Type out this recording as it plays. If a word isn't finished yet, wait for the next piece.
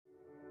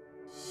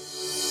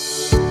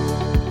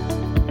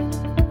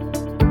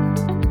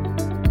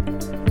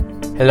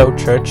Hello,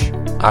 church.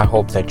 I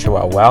hope that you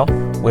are well.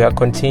 We are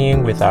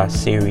continuing with our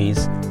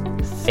series,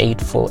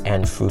 Faithful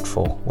and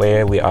Fruitful,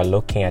 where we are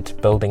looking at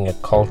building a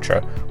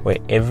culture where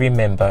every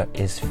member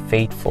is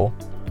faithful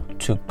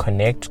to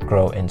connect,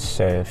 grow, and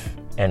serve,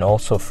 and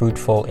also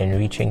fruitful in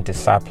reaching,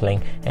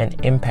 discipling, and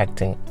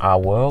impacting our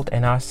world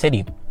and our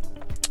city.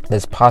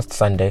 This past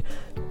Sunday,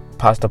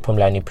 Pastor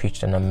Pumlani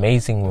preached an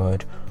amazing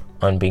word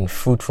on being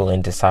fruitful in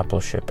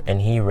discipleship,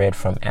 and he read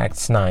from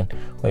Acts 9,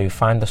 where we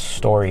find the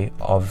story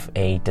of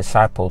a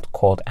disciple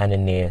called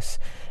Ananias,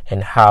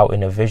 and how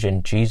in a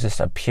vision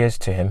Jesus appears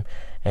to him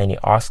and he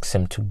asks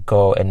him to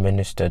go and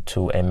minister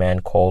to a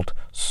man called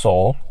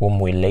Saul, whom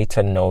we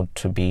later know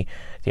to be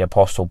the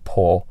Apostle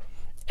Paul.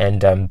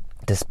 And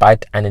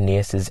despite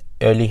Ananias's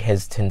early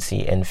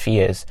hesitancy and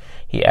fears,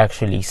 he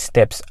actually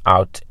steps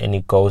out and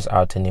he goes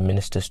out and he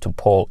ministers to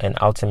Paul and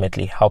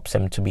ultimately helps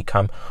him to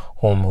become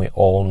whom we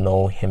all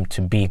know him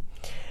to be.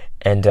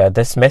 And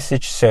this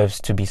message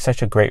serves to be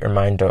such a great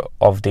reminder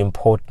of the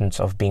importance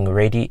of being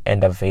ready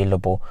and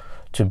available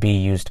to be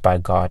used by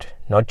God,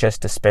 not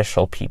just the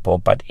special people,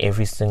 but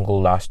every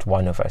single last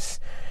one of us.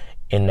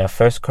 In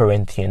 1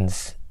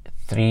 Corinthians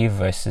 3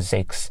 verses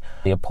 6,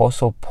 the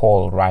Apostle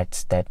Paul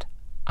writes that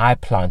I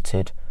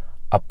planted,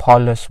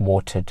 Apollos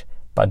watered,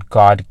 but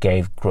God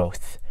gave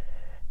growth.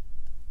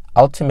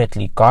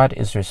 Ultimately, God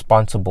is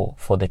responsible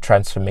for the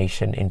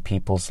transformation in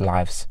people's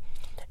lives.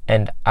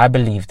 And I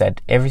believe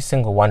that every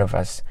single one of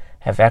us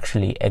have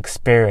actually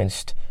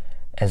experienced,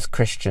 as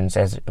Christians,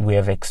 as we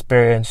have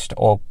experienced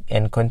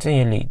and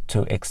continually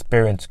to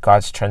experience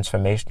God's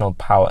transformational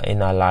power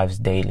in our lives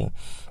daily.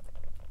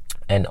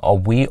 And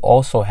we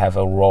also have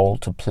a role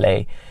to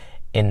play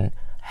in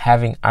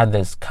having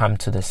others come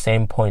to the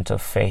same point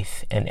of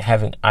faith and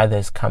having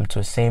others come to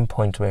the same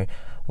point where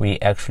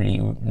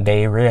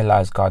they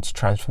realize God's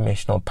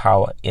transformational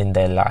power in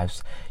their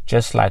lives.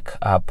 Just like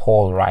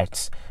Paul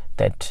writes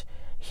that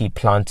he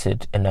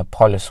planted and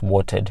Apollos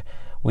watered,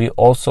 we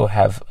also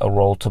have a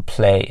role to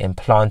play in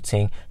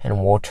planting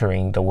and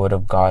watering the word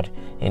of God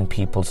in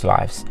people's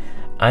lives.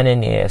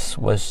 Ananias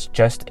was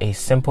just a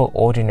simple,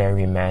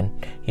 ordinary man.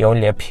 He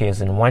only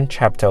appears in one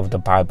chapter of the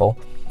Bible,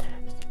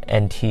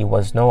 and he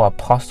was no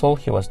apostle,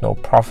 he was no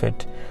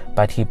prophet,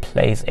 but he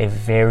plays a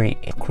very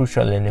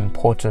crucial and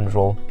important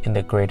role in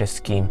the greater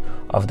scheme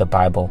of the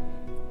Bible,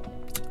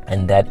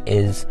 and that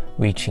is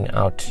reaching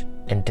out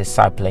and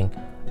discipling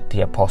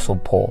the Apostle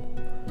Paul.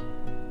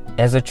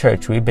 As a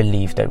church, we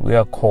believe that we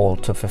are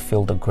called to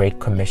fulfill the Great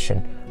Commission,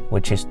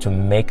 which is to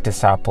make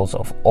disciples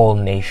of all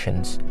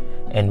nations,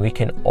 and we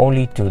can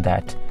only do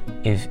that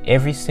if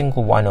every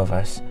single one of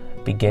us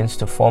begins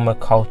to form a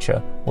culture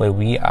where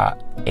we are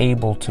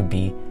able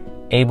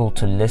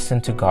to listen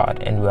to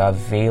God and we are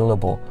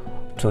available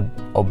to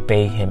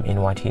obey Him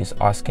in what He is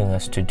asking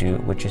us to do,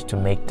 which is to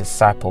make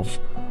disciples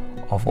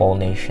of all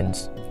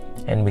nations.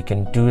 And we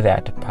can do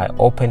that by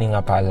opening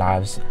up our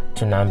lives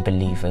to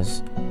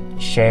non-believers,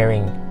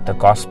 sharing the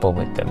gospel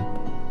with them,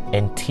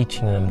 and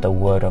teaching them the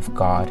word of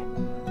God.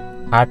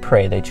 I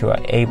pray that you are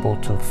able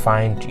to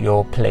find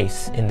your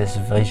place in this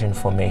vision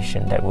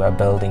formation that we are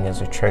building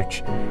as a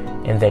church,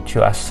 and that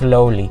you are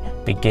slowly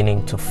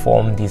beginning to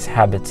form these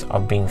habits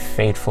of being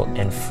faithful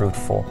and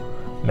fruitful.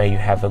 May you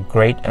have a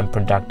great and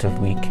productive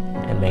week,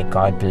 and may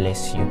God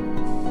bless you.